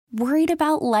Worried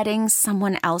about letting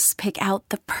someone else pick out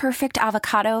the perfect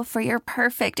avocado for your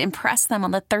perfect impress them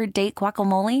on the third date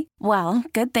guacamole? Well,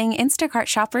 good thing Instacart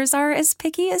shoppers are as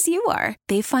picky as you are.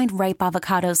 They find ripe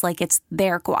avocados like it's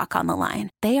their guac on the line.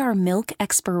 They are milk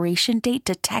expiration date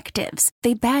detectives.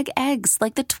 They bag eggs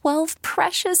like the 12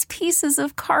 precious pieces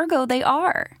of cargo they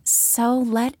are. So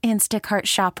let Instacart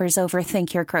shoppers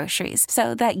overthink your groceries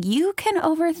so that you can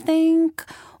overthink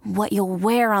what you'll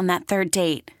wear on that third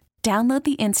date. Download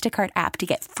the Instacart app to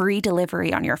get free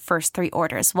delivery on your first 3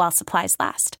 orders while supplies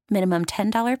last. Minimum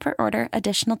 $10 per order.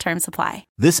 Additional terms apply.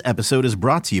 This episode is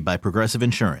brought to you by Progressive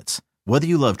Insurance. Whether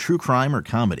you love true crime or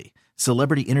comedy,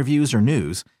 celebrity interviews or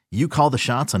news, you call the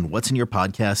shots on what's in your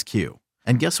podcast queue.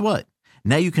 And guess what?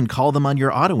 Now you can call them on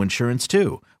your auto insurance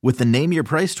too with the Name Your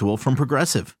Price tool from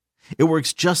Progressive. It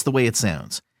works just the way it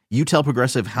sounds. You tell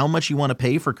Progressive how much you want to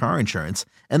pay for car insurance,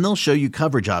 and they'll show you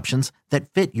coverage options that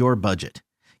fit your budget.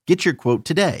 Get your quote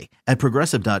today at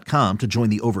Progressive.com to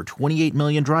join the over 28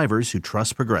 million drivers who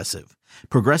trust Progressive.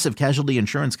 Progressive Casualty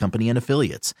Insurance Company and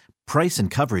Affiliates. Price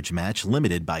and coverage match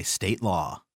limited by state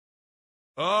law.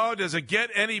 Oh, does it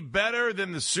get any better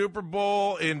than the Super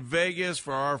Bowl in Vegas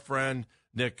for our friend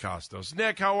Nick Kostos?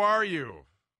 Nick, how are you?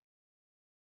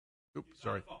 Oops,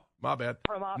 sorry. My bad.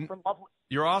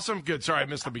 You're awesome? Good. Sorry, I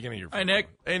missed the beginning of your phone. Hi, Nick.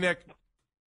 Hey, Nick.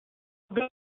 Good to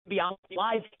be on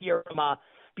live here from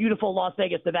beautiful Las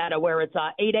Vegas, Nevada, where it's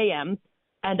 8 a.m.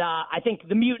 And I think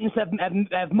the mutants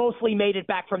have mostly made it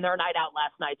back from their night out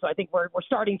last night. So I think we're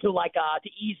starting to to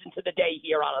ease into the day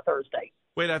here on a Thursday.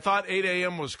 Wait, I thought 8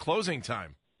 a.m. was closing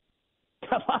time.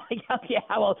 Yeah,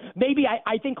 well, maybe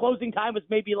I think closing time was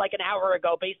maybe like an hour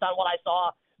ago, based on what I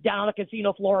saw down on the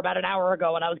casino floor about an hour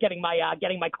ago, and I was getting my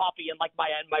coffee and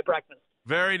my breakfast.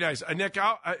 Very nice, Nick.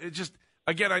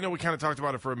 Again, I know we kind of talked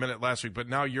about it for a minute last week, but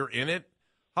now you're in it.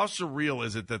 How surreal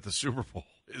is it that the Super Bowl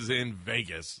is in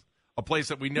Vegas, a place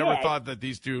that we never thought that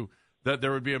that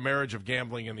there would be a marriage of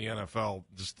gambling in the NFL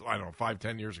just,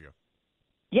 5-10 years ago?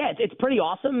 Yeah, it's pretty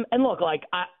awesome. And look,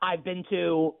 I've been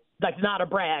to, not a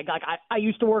brag, I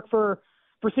used to work for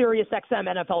Sirius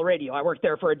XM NFL Radio. I worked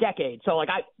there for a decade. So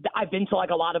I've been to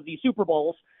a lot of these Super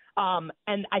Bowls.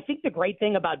 And I think the great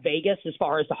thing about Vegas, as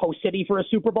far as the host city for a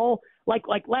Super Bowl, like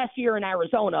last year in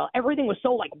Arizona, everything was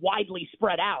so widely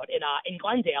spread out in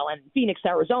Glendale and Phoenix,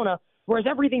 Arizona, whereas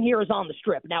everything here is on the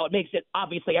Strip. Now it makes it,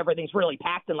 obviously everything's really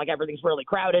packed and everything's really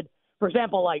crowded. For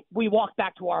example, we walked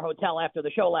back to our hotel after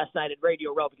the show last night at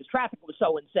Radio Row because traffic was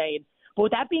so insane. But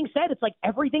with that being said, it's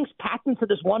everything's packed into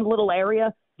this one little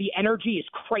area. The energy is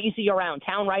crazy around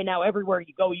town right now. Everywhere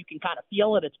you go, you can kind of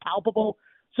feel it. It's palpable.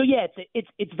 So, yeah,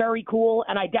 it's very cool,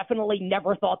 and I definitely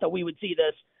never thought that we would see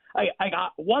this. I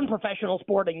got one professional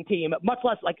sporting team, much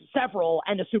less several,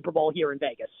 and a Super Bowl here in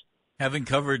Vegas. Having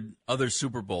covered other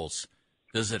Super Bowls,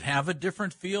 does it have a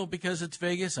different feel because it's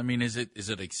Vegas? I mean, is it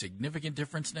a significant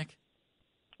difference, Nick?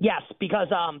 Yes, because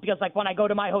when I go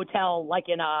to my hotel,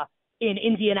 in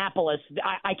Indianapolis,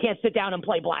 I can't sit down and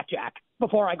play blackjack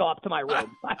before I go up to my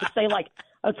room. I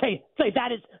would say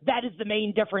that is the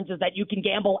main difference, is that you can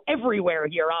gamble everywhere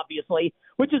here, obviously,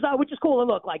 which is cool. And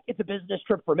look, it's a business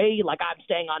trip for me. I'm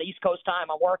staying on East Coast time.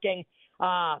 I'm working.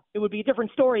 It would be a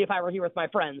different story if I were here with my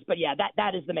friends. But yeah,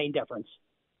 that is the main difference.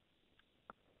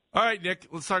 All right, Nick,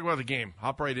 let's talk about the game.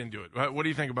 Hop right into it. What do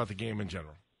you think about the game in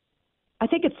general? I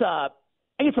think it's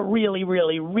a really,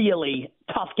 really, really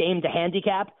tough game to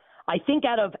handicap. I think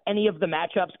out of any of the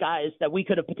matchups, guys, that we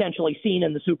could have potentially seen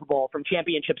in the Super Bowl from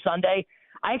Championship Sunday,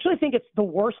 I actually think it's the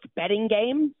worst betting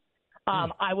game.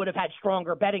 I would have had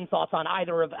stronger betting thoughts on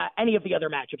either of any of the other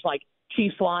matchups, like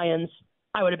Chiefs-Lions.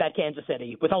 I would have bet Kansas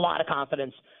City with a lot of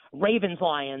confidence.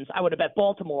 Ravens-Lions, I would have bet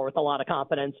Baltimore with a lot of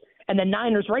confidence. And then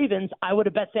Niners-Ravens, I would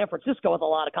have bet San Francisco with a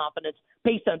lot of confidence.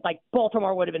 Based on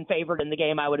Baltimore would have been favored in the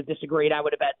game, I would have disagreed. I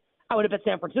would have bet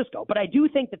San Francisco. But I do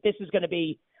think that this is going to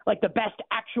be the best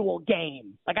actual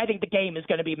game. I think the game is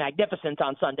going to be magnificent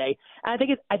on Sunday. And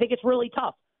I think it's really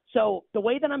tough. So the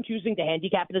way that I'm choosing to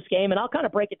handicap this game, and I'll kind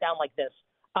of break it down like this.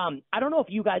 I don't know if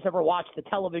you guys ever watched the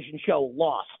television show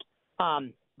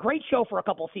Lost. Great show for a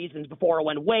couple seasons before it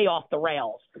went way off the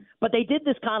rails. But they did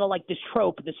this kind of this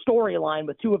trope, this storyline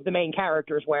with two of the main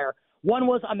characters where one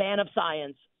was a man of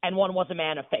science and one was a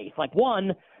man of faith.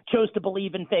 One chose to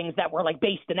believe in things that were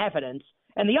based in evidence,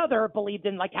 and the other believed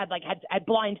in had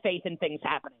blind faith in things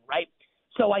happening, right?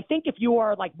 So I think if you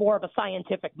are more of a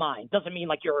scientific mind, doesn't mean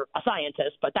you're a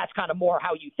scientist, but that's kind of more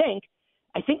how you think.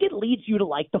 I think it leads you to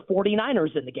the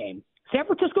 49ers in the game. San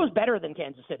Francisco is better than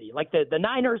Kansas City. The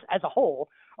Niners as a whole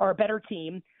are a better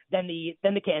team than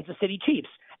the Kansas City Chiefs,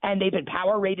 and they've been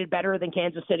power rated better than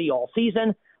Kansas City all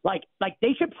season.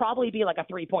 They should probably be a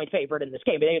 3-point favorite in this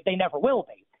game. They never will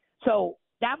be. So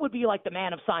that would be like the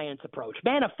man of science approach.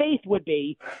 Man of faith would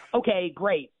be, okay,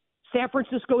 great. San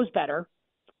Francisco's better.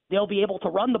 They'll be able to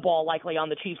run the ball likely on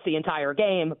the Chiefs the entire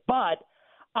game, but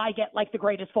I get like the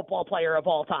greatest football player of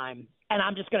all time, and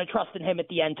I'm just going to trust in him at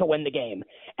the end to win the game.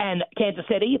 And Kansas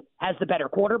City has the better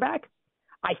quarterback.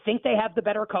 I think they have the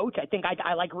better coach. I think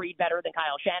I like Reed better than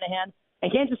Kyle Shanahan.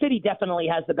 And Kansas City definitely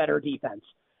has the better defense.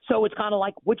 So it's kind of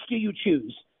like, which do you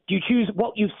choose? Do you choose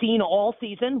what you've seen all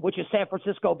season, which is San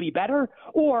Francisco be better,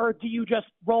 or do you just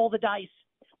roll the dice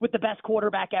with the best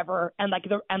quarterback ever and like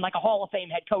a Hall of Fame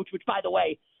head coach, which, by the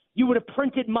way, you would have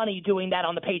printed money doing that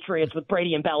on the Patriots with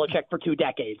Brady and Belichick for 2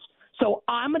 decades. So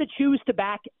I'm going to choose to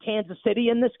back Kansas City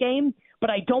in this game, but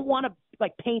I don't want to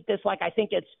like paint this like I think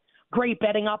it's great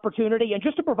betting opportunity. And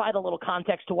just to provide a little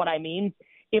context to what I mean,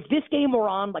 if this game were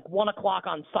on like 1 o'clock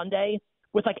on Sunday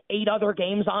with like 8 other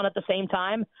games on at the same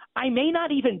time, I may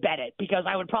not even bet it because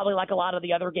I would probably like a lot of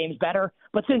the other games better.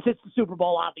 But since it's the Super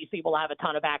Bowl, obviously we'll have a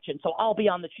ton of action. So I'll be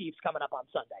on the Chiefs coming up on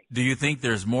Sunday. Do you think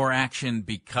there's more action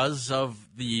because of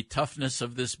the toughness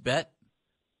of this bet?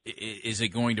 Is it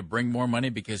going to bring more money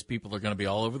because people are going to be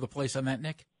all over the place on that,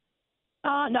 Nick?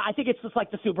 No, I think it's just like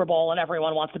the Super Bowl and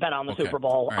everyone wants to bet on the Super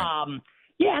Bowl. Right.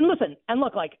 Yeah, and listen, and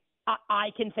look, like I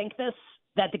can think this,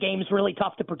 that the game's really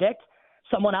tough to predict.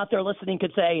 Someone out there listening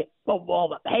could say,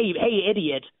 well, hey,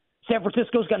 idiot, San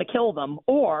Francisco's going to kill them.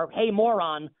 Or, hey,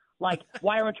 moron, like,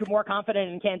 why aren't you more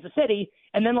confident in Kansas City?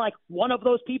 And then, like, one of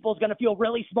those people is going to feel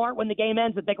really smart when the game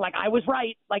ends and think, like, I was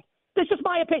right. Like, that's just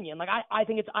my opinion. Like, I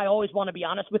think I always want to be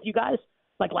honest with you guys.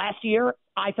 Like, last year,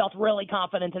 I felt really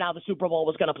confident in how the Super Bowl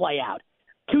was going to play out.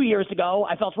 2 years ago,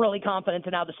 I felt really confident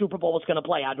in how the Super Bowl was going to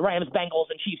play out. Rams, Bengals,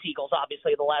 and Chiefs, Eagles,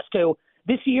 obviously, the last 2.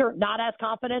 This year, not as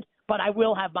confident, but I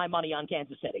will have my money on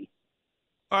Kansas City.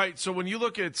 All right, so when you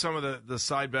look at some of the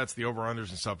side bets, the over-unders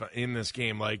and stuff in this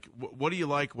game, like, what do you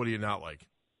like, what do you not like?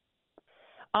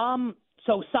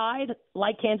 So side,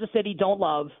 like Kansas City, don't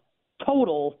love.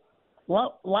 Total,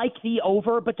 like the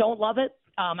over, but don't love it.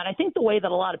 And I think the way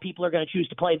that a lot of people are going to choose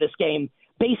to play this game,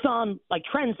 based on like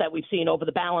trends that we've seen over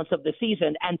the balance of the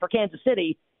season, and for Kansas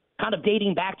City, kind of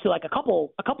dating back to like a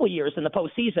couple years in the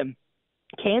postseason,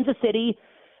 Kansas City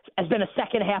has been a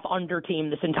second-half under team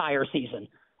this entire season.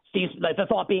 The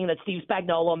thought being that Steve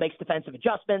Spagnuolo makes defensive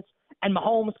adjustments, and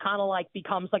Mahomes kind of like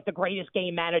becomes like the greatest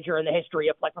game manager in the history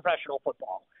of like professional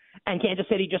football. And Kansas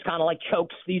City just kind of like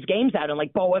chokes these games out and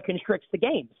like boa constricts the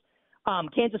games.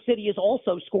 Kansas City has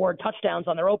also scored touchdowns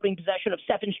on their opening possession of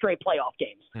 7 straight playoff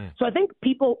games. So I think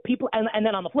people, and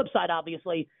then on the flip side,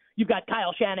 obviously, you've got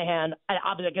Kyle Shanahan,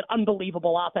 obviously an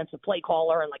unbelievable offensive play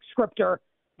caller and like scripter,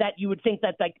 that you would think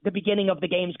that like the beginning of the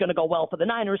game is going to go well for the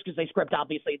Niners because they script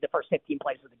obviously the first 15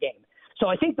 plays of the game. So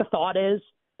I think the thought is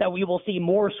that we will see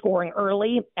more scoring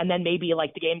early and then maybe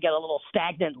like the game get a little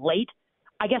stagnant late.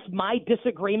 I guess my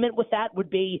disagreement with that would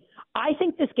be I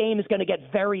think this game is going to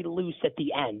get very loose at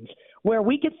the end, where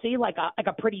we could see like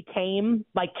a pretty tame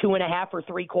like 2.5 or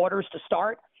 3 quarters to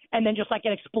start, and then just like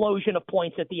an explosion of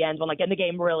points at the end when like in the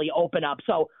game really open up.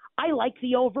 So I like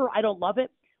the over. I don't love it.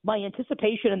 My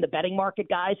anticipation in the betting market,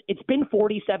 guys, it's been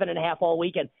 47.5 all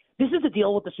weekend. This is a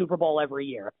deal with the Super Bowl every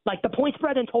year. Like the point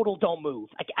spread and total don't move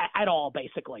like, at all,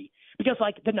 basically, because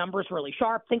like the number's really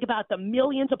sharp. Think about the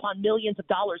millions upon millions of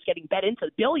dollars getting bet into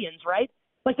billions, right?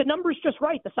 Like the number's just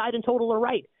right. The side and total are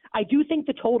right. I do think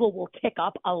the total will tick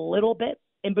up a little bit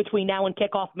in between now and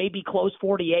kickoff, maybe close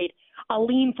 48. I'll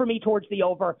lean for me towards the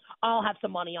over. I'll have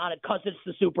some money on it because it's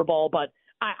the Super Bowl, but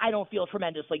I don't feel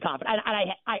tremendously confident.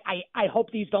 And I hope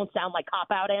these don't sound like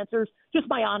cop-out answers, just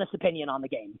my honest opinion on the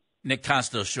game. Nick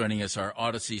Kostos joining us, our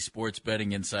Odyssey Sports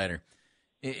Betting Insider.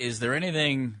 Is there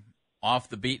anything off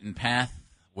the beaten path,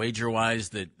 wager-wise,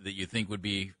 that you think would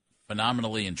be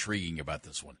phenomenally intriguing about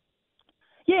this one?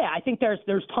 Yeah, I think there's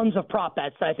tons of prop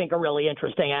bets that I think are really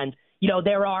interesting. And, you know,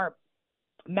 there are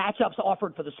matchups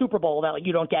offered for the Super Bowl that like,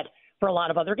 you don't get for a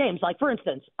lot of other games. Like, for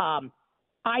instance,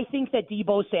 I think that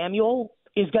Deebo Samuel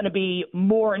is going to be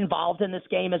more involved in this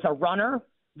game as a runner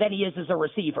than he is as a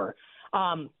receiver.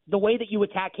 The way that you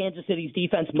attack Kansas City's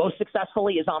defense most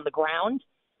successfully is on the ground,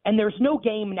 and there's no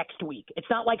game next week. It's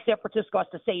not like San Francisco has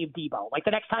to save Deebo. Like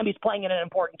the next time he's playing in an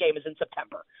important game is in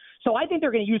September. So I think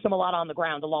they're going to use him a lot on the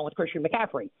ground along with Christian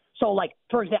McCaffrey. So like,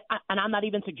 for example, and I'm not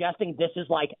even suggesting this is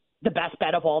like the best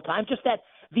bet of all time, just that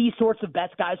these sorts of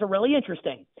bets, guys, are really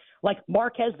interesting. Like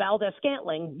Marquez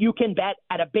Valdez-Scantling, you can bet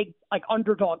at a big like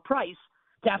underdog price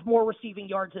to have more receiving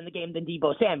yards in the game than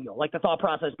Deebo Samuel. Like the thought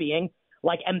process being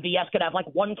like MVS could have like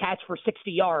 1 catch for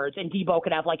 60 yards and Deebo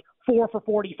could have like 4 for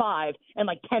 45 and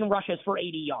like 10 rushes for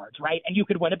 80 yards, right? And you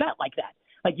could win a bet like that.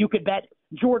 Like you could bet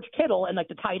George Kittle and like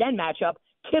the tight end matchup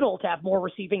Kittle to have more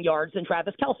receiving yards than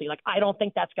Travis Kelce. Like, I don't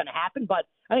think that's going to happen, but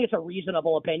I think it's a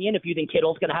reasonable opinion if you think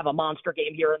Kittle's going to have a monster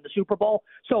game here in the Super Bowl.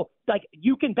 So, like,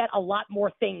 you can bet a lot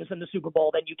more things in the Super Bowl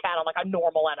than you can on, like, a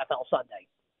normal NFL Sunday.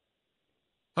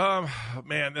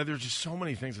 Man, there's just so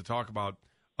many things to talk about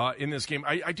in this game.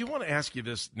 I do want to ask you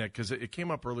this, Nick, because it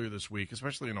came up earlier this week,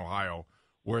 especially in Ohio,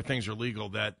 where things are legal,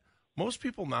 that most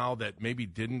people now that maybe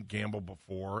didn't gamble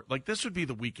before, like this would be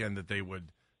the weekend that they would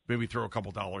maybe throw a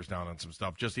couple dollars down on some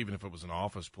stuff, just even if it was an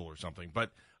office pool or something.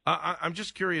 But I'm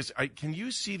just curious, can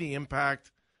you see the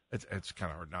impact? It's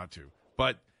kind of hard not to,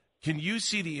 but can you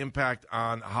see the impact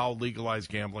on how legalized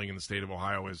gambling in the state of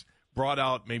Ohio is brought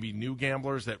out maybe new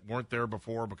gamblers that weren't there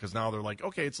before because now they're like,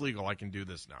 okay, it's legal, I can do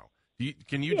this now.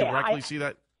 Can you directly see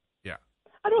that? Yeah.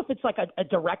 I don't know if it's like a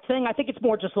direct thing. I think it's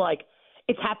more just like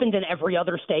it's happened in every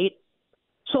other state.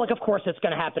 So, like, of course it's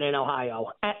going to happen in Ohio.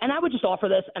 And I would just offer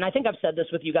this, and I think I've said this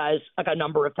with you guys like a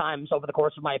number of times over the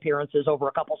course of my appearances over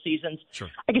a couple seasons. Sure.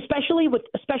 Like, especially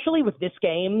with this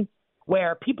game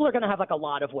where people are going to have like a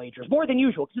lot of wagers, more than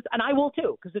usual. And I will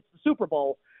too, because it's the Super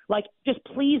Bowl. Like, just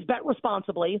please bet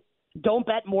responsibly. Don't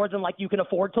bet more than like you can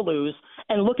afford to lose,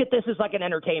 and look at this as like an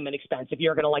entertainment expense if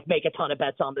you're going to like make a ton of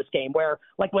bets on this game where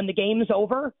like when the game's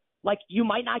over, like you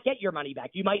might not get your money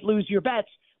back. You might lose your bets.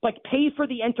 Like pay for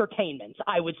the entertainment,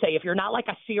 I would say, if you're not like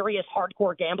a serious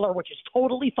hardcore gambler, which is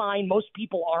totally fine. Most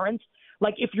people aren't.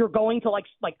 Like if you're going to like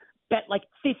bet like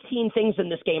 15 things in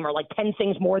this game or like 10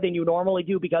 things more than you normally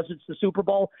do because it's the Super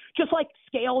Bowl, just like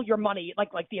scale your money,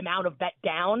 like the amount of bet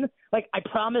down. Like I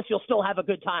promise you'll still have a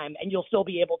good time and you'll still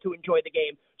be able to enjoy the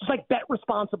game. Just like bet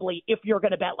responsibly if you're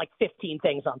going to bet like 15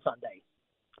 things on Sunday.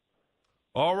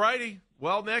 All righty.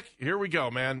 Well, Nick, here we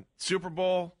go, man. Super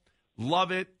Bowl.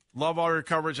 Love it. Love all your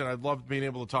coverage, and I'd love being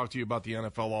able to talk to you about the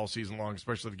NFL all season long,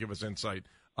 especially to give us insight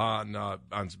on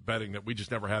betting that we just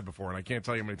never had before. And I can't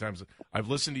tell you how many times I've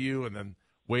listened to you and then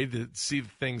waited to see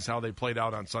things, how they played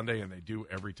out on Sunday, and they do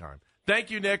every time.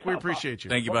 Thank you, Nick. We appreciate you.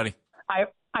 Thank you, buddy.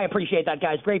 I appreciate that,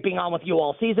 guys. Great being on with you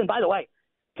all season. By the way,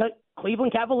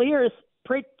 Cleveland Cavaliers,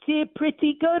 pretty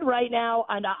good right now.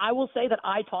 And I will say that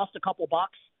I tossed a couple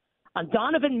bucks on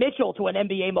Donovan Mitchell to an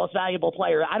NBA Most Valuable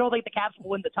Player. I don't think the Cavs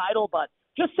will win the title, but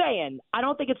just saying, I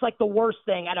don't think it's like the worst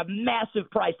thing at a massive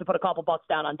price to put a couple bucks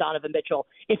down on Donovan Mitchell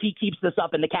if he keeps this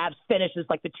up and the Cavs finishes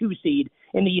like the 2 seed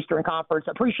in the Eastern Conference.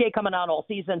 Appreciate coming on all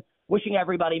season. Wishing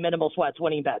everybody minimal sweats,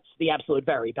 winning bets. The absolute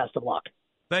very best of luck.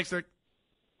 Thanks, Nick.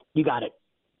 You got it.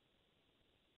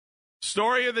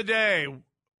 Story of the day.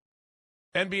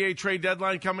 NBA trade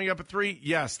deadline coming up at 3.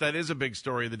 Yes, that is a big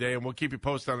story of the day, and we'll keep you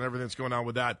posted on everything that's going on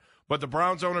with that. But the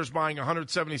Browns owner's buying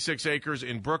 176 acres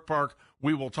in Brook Park.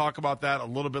 We will talk about that a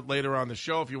little bit later on the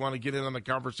show if you want to get in on the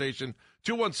conversation.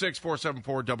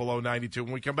 216-474-0092.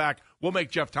 When we come back, we'll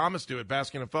make Jeff Thomas do it.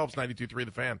 Baskin and Phelps, 92.3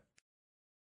 The Fan.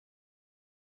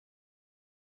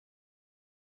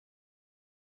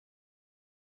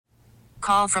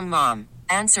 Call from mom.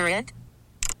 Answer it.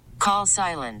 Call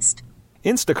silenced.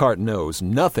 Instacart knows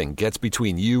nothing gets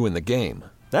between you and the game.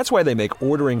 That's why they make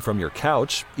ordering from your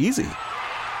couch easy.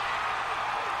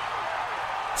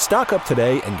 Stock up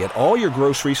today and get all your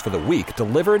groceries for the week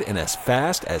delivered in as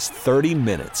fast as 30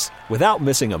 minutes without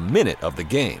missing a minute of the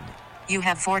game. You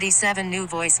have 47 new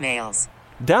voicemails.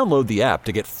 Download the app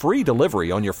to get free delivery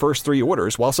on your first 3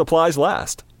 orders while supplies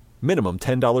last. Minimum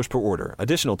 $10 per order.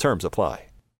 Additional terms apply.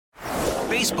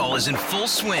 Baseball is in full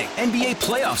swing. NBA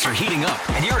playoffs are heating up,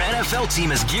 and your NFL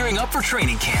team is gearing up for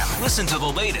training camp. Listen to the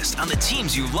latest on the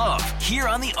teams you love here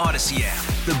on the Odyssey app.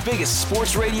 The biggest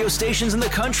sports radio stations in the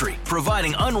country,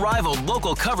 providing unrivaled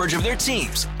local coverage of their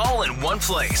teams, all in one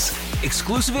place.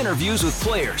 Exclusive interviews with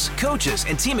players, coaches,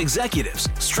 and team executives,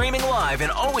 streaming live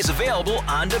and always available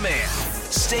on demand.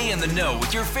 Stay in the know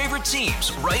with your favorite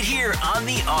teams right here on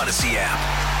the Odyssey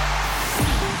app.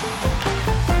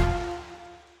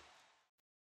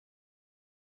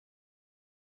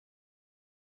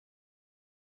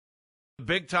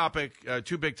 Big topic,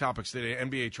 2 big topics today.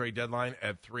 NBA trade deadline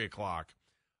at 3 o'clock.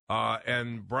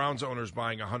 And Browns owners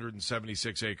buying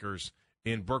 176 acres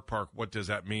in Brook Park. What does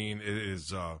that mean?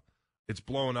 It's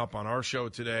blowing up on our show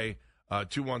today.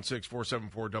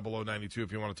 216-474-0092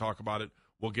 if you want to talk about it.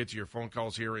 We'll get to your phone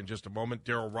calls here in just a moment.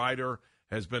 Daryl Ryder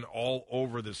has been all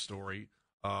over this story.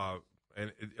 And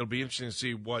it'll be interesting to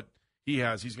see what he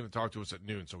has. He's going to talk to us at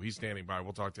noon, so he's standing by.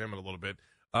 We'll talk to him in a little bit.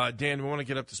 Dan, we want to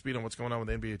get up to speed on what's going on with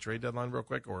the NBA trade deadline real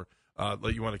quick, or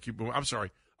let you want to keep moving? I'm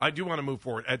sorry. I do want to move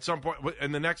forward. At some point,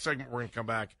 in the next segment, we're going to come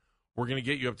back. We're going to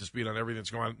get you up to speed on everything that's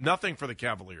going on. Nothing for the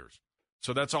Cavaliers.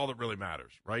 So that's all that really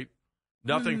matters, right?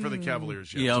 Nothing for the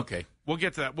Cavaliers yet. Yeah, So okay. we'll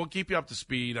get to that. We'll keep you up to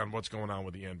speed on what's going on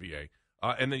with the NBA.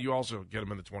 And then you also get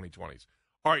them in the 2020s.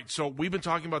 All right, so we've been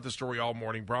talking about this story all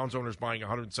morning. Browns owners buying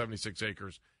 176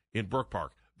 acres in Brook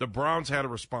Park. The Browns had a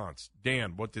response.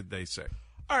 Dan, what did they say?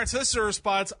 All right, so this is a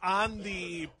response on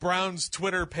the Browns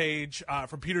Twitter page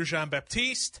from Peter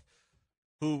Jean-Baptiste,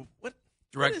 who, what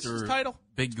is his title?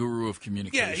 Big guru of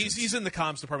communications. Yeah, he's in the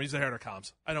comms department. He's the head of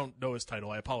comms. I don't know his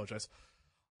title. I apologize.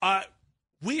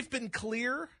 We've been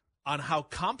clear on how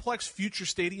complex future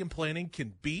stadium planning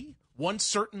can be. One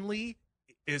certainly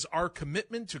is our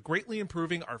commitment to greatly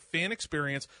improving our fan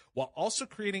experience while also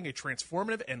creating a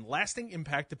transformative and lasting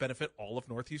impact to benefit all of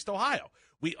Northeast Ohio.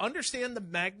 We understand the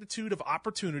magnitude of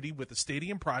opportunity with the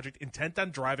stadium project, intent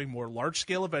on driving more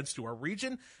large-scale events to our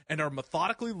region, and are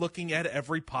methodically looking at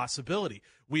every possibility.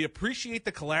 We appreciate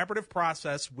the collaborative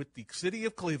process with the City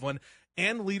of Cleveland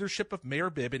and leadership of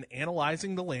Mayor Bibb in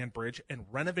analyzing the land bridge and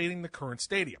renovating the current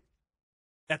stadium.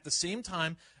 At the same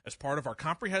time, as part of our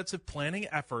comprehensive planning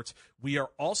efforts, we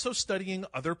are also studying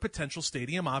other potential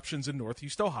stadium options in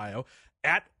Northeast Ohio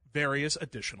at various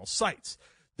additional sites.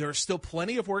 There is still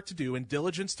plenty of work to do and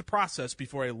diligence to process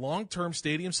before a long-term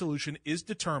stadium solution is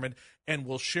determined, and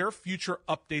we'll share future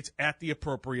updates at the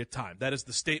appropriate time. That is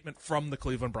the statement from the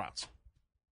Cleveland Browns.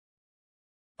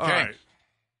 All right.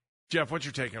 Jeff, what's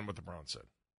your take on what the Browns said?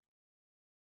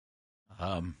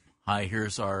 Hi,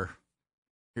 here's our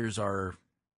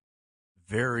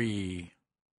very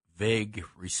vague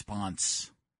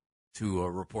response to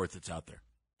a report that's out there.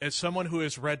 As someone who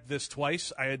has read this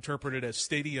twice, I interpret it as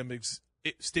stadiums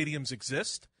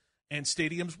exist, and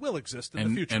stadiums will exist in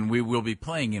the future. And we will be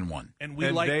playing in one. And we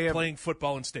like playing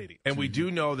football in stadiums. And we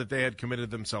do know that they had committed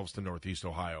themselves to Northeast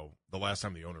Ohio the last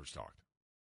time the owners talked.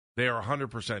 They are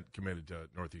 100% committed to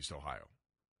Northeast Ohio.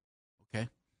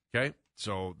 Okay?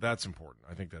 So that's important.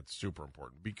 I think that's super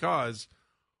important because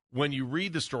when you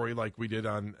read the story like we did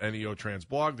on NEO Trans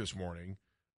blog this morning,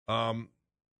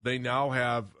 they now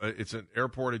have it's an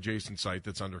airport-adjacent site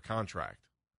that's under contract.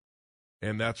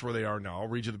 And that's where they are now. I'll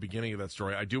read you the beginning of that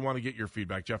story. I do want to get your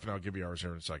feedback. Jeff and I'll give you ours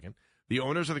here in a second. The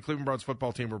owners of the Cleveland Browns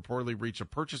football team reportedly reached a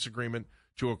purchase agreement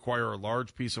to acquire a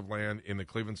large piece of land in the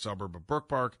Cleveland suburb of Brook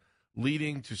Park,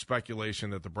 leading to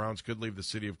speculation that the Browns could leave the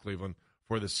city of Cleveland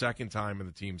for the second time in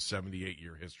the team's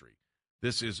 78-year history.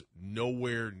 This is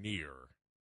nowhere near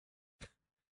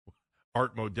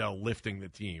Art Modell lifting the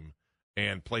team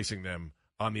and placing them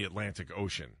on the Atlantic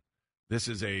Ocean. This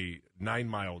is a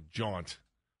 9-mile jaunt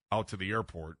out to the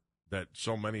airport that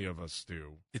so many of us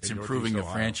do. It's improving the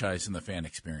franchise and the fan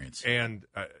experience. And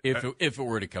if it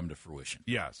were to come to fruition.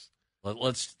 Yes.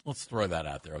 Let's throw that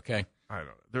out there, okay? I don't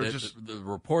know. The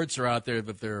reports are out there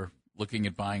that they're looking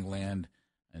at buying land,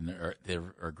 and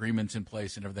there are agreements in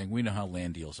place and everything. We know how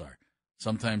land deals are.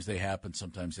 Sometimes they happen,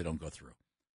 sometimes they don't go through.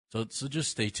 So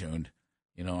just stay tuned.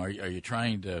 You know, are you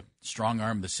trying to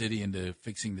strong-arm the city into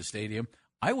fixing the stadium?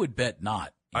 I would bet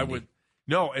not. Andy. I would.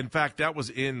 No, in fact, that was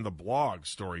in the blog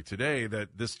story today,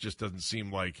 that this just doesn't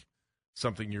seem like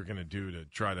something you're going to do to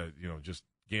try to, just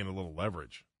gain a little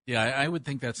leverage. Yeah, I would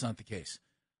think that's not the case.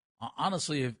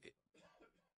 Honestly,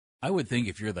 I would think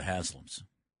if you're the Haslams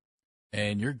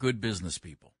and you're good business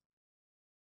people,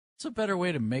 what's a better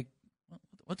way to make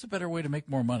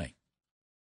more money?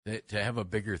 To have a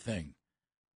bigger thing?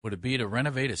 Would it be to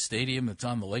renovate a stadium that's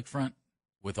on the lakefront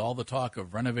with all the talk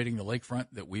of renovating the lakefront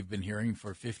that we've been hearing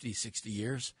for 50, 60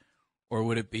 years? Or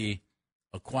would it be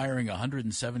acquiring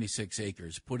 176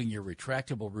 acres, putting your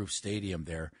retractable roof stadium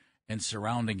there, and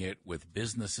surrounding it with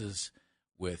businesses,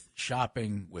 with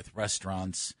shopping, with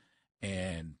restaurants,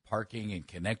 and parking, and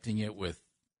connecting it with,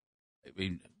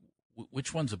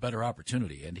 which one's a better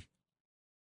opportunity, Andy?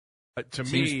 To me,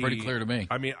 seems pretty clear to me.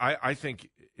 I mean, I think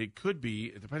it could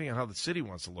be, depending on how the city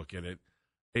wants to look at it,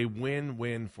 a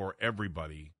win-win for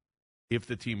everybody if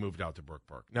the team moved out to Brook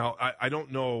Park. Now, I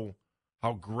don't know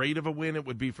how great of a win it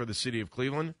would be for the city of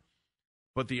Cleveland,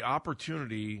 but the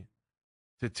opportunity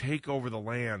to take over the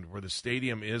land where the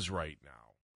stadium is right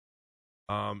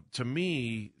now, to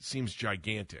me, seems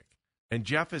gigantic. And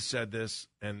Jeff has said this,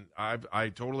 and I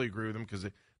totally agree with him because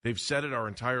they've said it our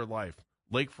entire life.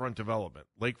 Lakefront development.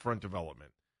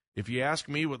 If you ask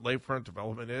me what lakefront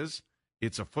development is,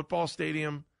 it's a football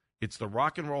stadium, it's the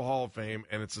Rock and Roll Hall of Fame,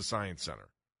 and it's a science center.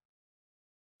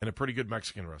 And a pretty good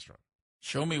Mexican restaurant.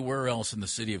 Show me where else in the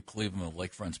city of Cleveland the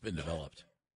lakefront's been developed.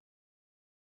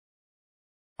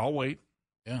 I'll wait.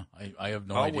 Yeah, I have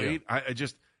no idea. I'll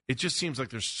wait. It just seems like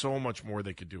there's so much more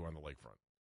they could do on the lakefront.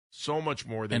 So much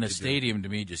more they could do. And a stadium, to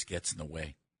me, just gets in the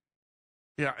way.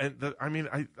 Yeah,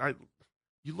 and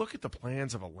you look at the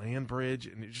plans of a land bridge,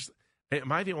 and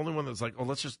am I the only one that's like, oh,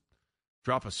 let's just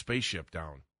drop a spaceship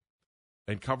down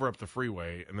and cover up the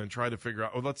freeway and then try to figure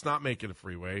out, oh, let's not make it a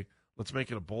freeway. Let's make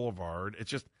it a boulevard.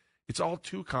 It It's all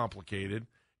too complicated.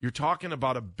 You're talking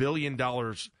about $1 billion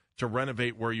to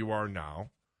renovate where you are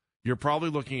now. You're probably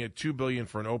looking at $2 billion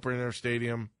for an open-air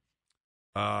stadium,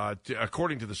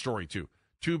 according to the story, too.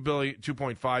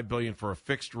 $2.5 billion for a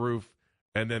fixed roof,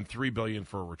 and then $3 billion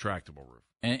for a retractable roof.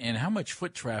 And how much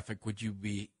foot traffic would you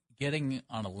be getting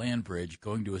on a land bridge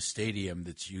going to a stadium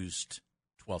that's used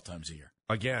 12 times a year?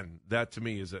 Again, that to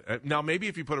me is now maybe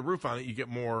if you put a roof on it, you get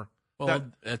more.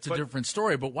 Well, that's a different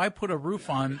story. But why put a roof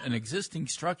on an existing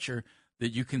structure that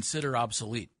you consider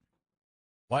obsolete?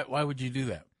 Why would you do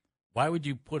that? Why would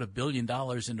you put $1 billion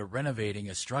into renovating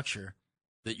a structure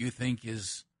that you think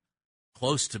is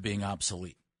close to being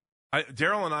obsolete?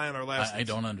 Daryl and I on our last I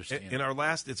don't understand. In our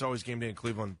last It's Always Game Day in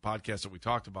Cleveland podcast that we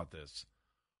talked about this.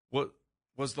 What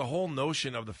was the whole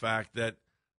notion of the fact that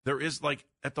there is, like,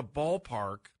 at the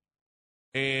ballpark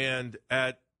and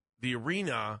at the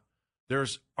arena,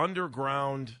 there's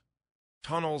underground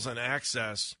tunnels and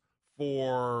access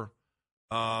for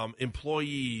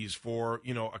employees, for,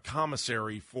 a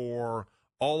commissary, for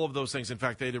all of those things. In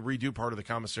fact, they had to redo part of the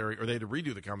commissary, or they had to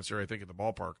redo the commissary, I think, at the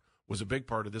ballpark, was a big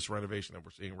part of this renovation that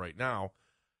we're seeing right now.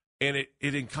 And it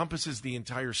encompasses the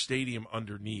entire stadium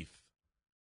underneath.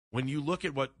 When you look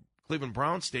at what Cleveland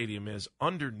Browns Stadium is,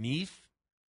 underneath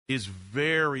is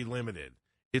very limited.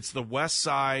 It's the west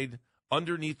side,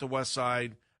 underneath the west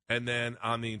side, and then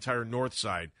on the entire north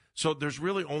side. So there's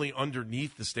really only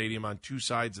underneath the stadium on two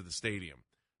sides of the stadium.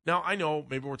 Now, I know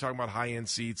maybe we're talking about high-end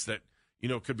seats that,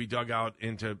 could be dug out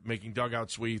into making dugout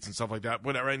suites and stuff like that.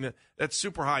 Whatever. And that's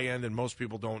super high-end, and most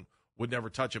people would never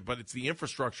touch it. But it's the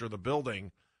infrastructure of the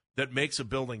building that makes a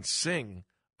building sing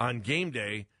on game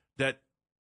day, that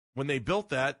when they built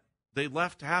that, they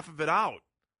left half of it out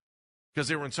because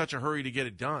they were in such a hurry to get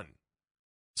it done.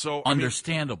 So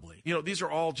understandably, these are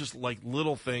all just like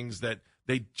little things that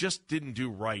they just didn't do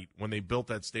right when they built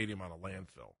that stadium on a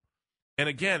landfill. And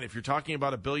again, if you're talking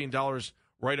about $1 billion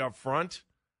right up front,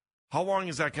 how long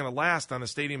is that going to last on a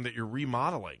stadium that you're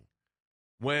remodeling?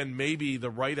 When maybe the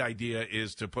right idea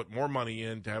is to put more money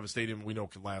in to have a stadium we know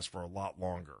could last for a lot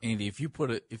longer. Andy, if you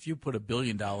put $1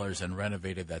 billion and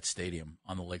renovated that stadium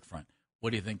on the lakefront, what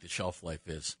do you think the shelf life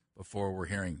is before we're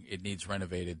hearing it needs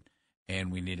renovated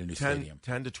and we need a new stadium?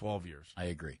 10 to 12 years. I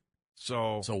agree.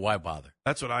 So why bother?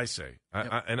 That's what I say.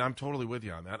 Yep. And I'm totally with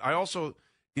you on that. I also,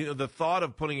 the thought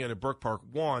of putting it at Brook Park,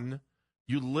 one,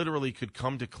 you literally could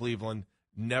come to Cleveland,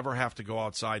 never have to go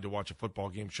outside to watch a football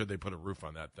game should they put a roof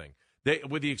on that thing.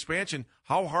 With the expansion,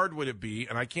 how hard would it be?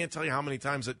 And I can't tell you how many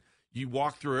times that you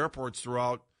walk through airports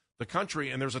throughout the country,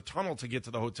 and there's a tunnel to get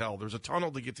to the hotel. There's a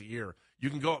tunnel to get to here. You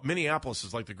can go. Minneapolis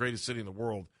is like the greatest city in the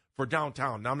world for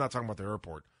downtown. Now, I'm not talking about the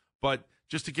airport, but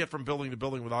just to get from building to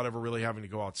building without ever really having to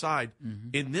go outside. Mm-hmm.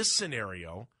 In this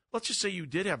scenario, let's just say you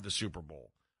did have the Super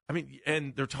Bowl.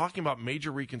 And they're talking about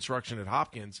major reconstruction at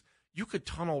Hopkins. You could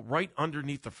tunnel right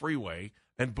underneath the freeway,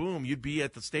 and boom, you'd be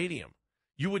at the stadium.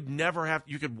 You would never have.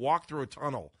 You could walk through a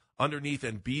tunnel underneath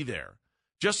and be there,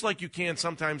 just like you can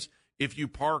sometimes if you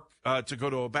park to go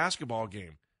to a basketball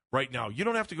game. Right now, you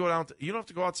don't have to go down. You don't have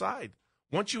to go outside.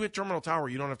 Once you hit Terminal Tower,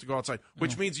 you don't have to go outside,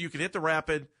 which means you can hit the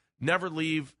Rapid, never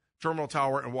leave Terminal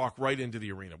Tower, and walk right into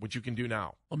the arena, which you can do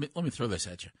now. Let me throw this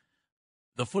at you.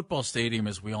 The football stadium,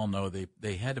 as we all know,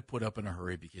 they had to put up in a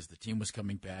hurry because the team was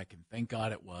coming back, and thank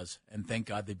God it was, and thank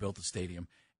God they built the stadium.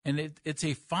 And it's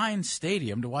a fine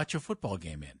stadium to watch a football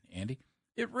game in, Andy.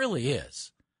 It really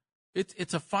is.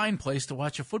 It's a fine place to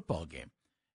watch a football game.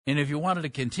 And if you wanted to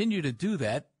continue to do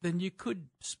that, then you could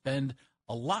spend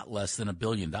a lot less than $1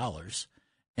 billion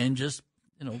and just,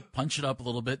 punch it up a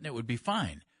little bit, and it would be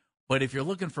fine. But if you're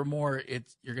looking for more,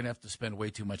 you're going to have to spend way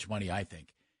too much money, I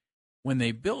think. When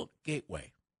they built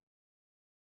Gateway,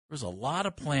 there was a lot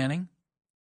of planning,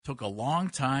 took a long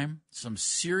time, some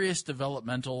serious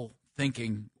developmental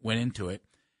thinking went into it.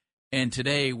 And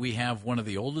today we have one of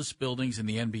the oldest buildings in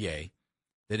the NBA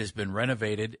that has been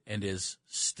renovated and is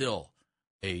still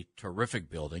a terrific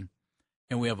building.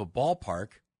 And we have a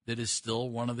ballpark that is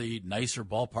still one of the nicer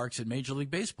ballparks in Major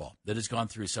League Baseball that has gone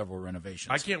through several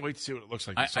renovations. I can't wait to see what it looks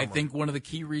like this I summer. think one of the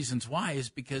key reasons why is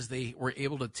because they were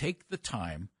able to take the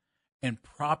time and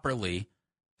properly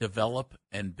develop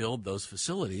and build those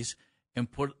facilities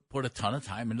and put a ton of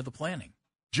time into the planning.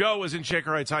 Joe is in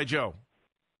Shaker Heights. Hi, Joe.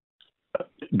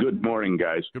 Good morning,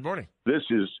 guys. Good morning. This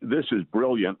is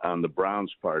brilliant on the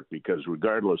Browns' part because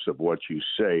regardless of what you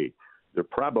say, they're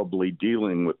probably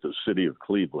dealing with the city of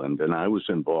Cleveland. And I was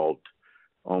involved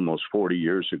almost 40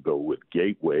 years ago with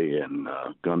Gateway and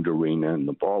Gund Arena and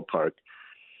the ballpark.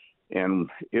 And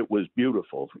it was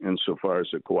beautiful insofar as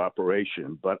the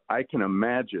cooperation. But I can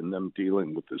imagine them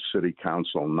dealing with the city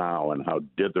council now and how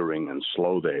dithering and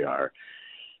slow they are.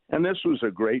 And this was a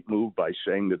great move by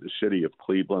saying to the city of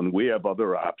Cleveland, we have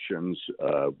other options.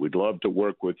 We'd love to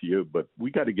work with you, but we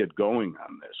got to get going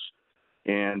on this.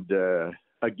 And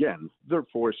again, they're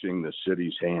forcing the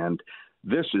city's hand.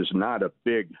 This is not a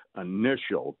big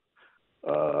initial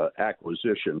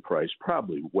acquisition price,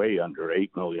 probably way under $8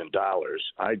 million,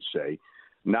 I'd say.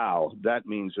 Now, that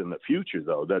means in the future,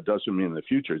 though, that doesn't mean in the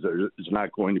future there is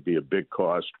not going to be a big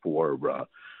cost for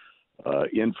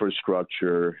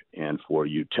infrastructure and for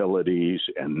utilities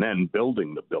and then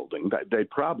building the building. They'd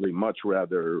probably much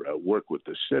rather work with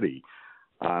the city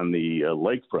on the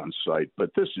lakefront site.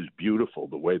 But this is beautiful,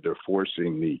 the way they're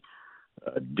forcing the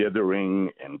dithering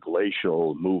and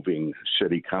glacial moving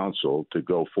city council to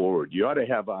go forward. You ought to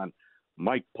have on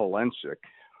Mike Polensik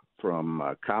from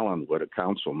Collinwood, a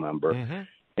council member,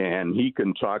 and he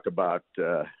can talk about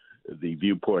the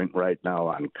viewpoint right now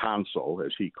on console,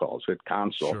 as he calls it,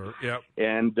 console. Sure, yep.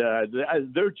 And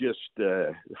they're just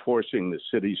forcing the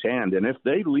city's hand. And if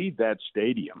they leave that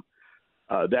stadium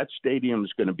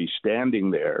is going to be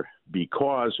standing there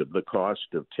because of the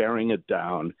cost of tearing it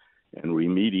down and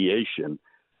remediation.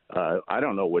 I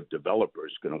don't know what developer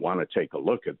is going to want to take a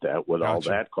look at that with all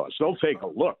that cost. They'll take a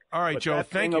look. All right, Joe,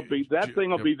 thank you. That thing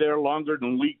will be there longer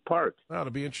than League Park.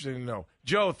 That'll be interesting to know.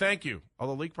 Joe, thank you.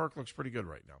 Although League Park looks pretty good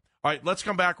right now. All right, let's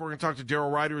come back. We're going to talk to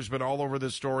Daryl Ryder, who's been all over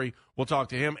this story. We'll talk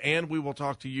to him, and we will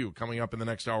talk to you coming up in the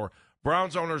next hour.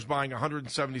 Browns owners buying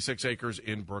 176 acres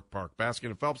in Brook Park.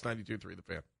 Baskin Phelps, 92.3 The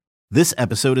Fan. This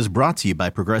episode is brought to you by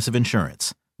Progressive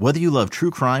Insurance. Whether you love true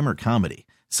crime or comedy,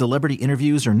 celebrity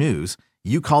interviews or news,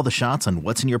 you call the shots on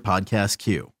what's in your podcast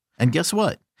queue. And guess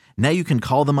what? Now you can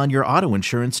call them on your auto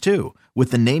insurance too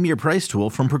with the Name Your Price tool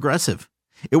from Progressive.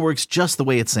 It works just the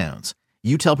way it sounds.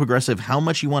 You tell Progressive how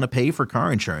much you want to pay for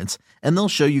car insurance, and they'll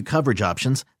show you coverage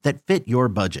options that fit your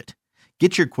budget.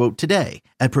 Get your quote today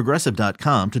at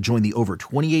Progressive.com to join the over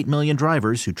 28 million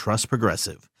drivers who trust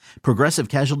Progressive. Progressive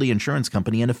Casualty Insurance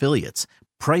Company and Affiliates.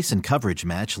 Price and coverage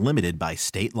match limited by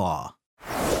state law.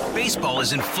 Baseball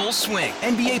is in full swing.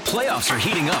 NBA playoffs are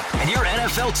heating up, and your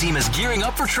NFL team is gearing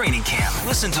up for training camp.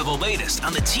 Listen to the latest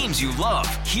on the teams you love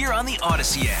here on the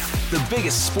Odyssey app. The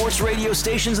biggest sports radio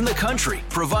stations in the country,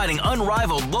 providing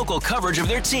unrivaled local coverage of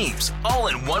their teams, all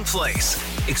in one place.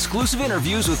 Exclusive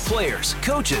interviews with players,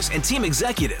 coaches, and team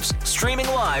executives, streaming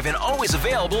live and always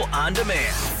available on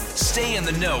demand. Stay in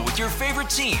the know with your favorite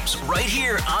teams right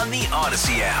here on the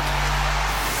Odyssey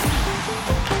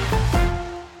app.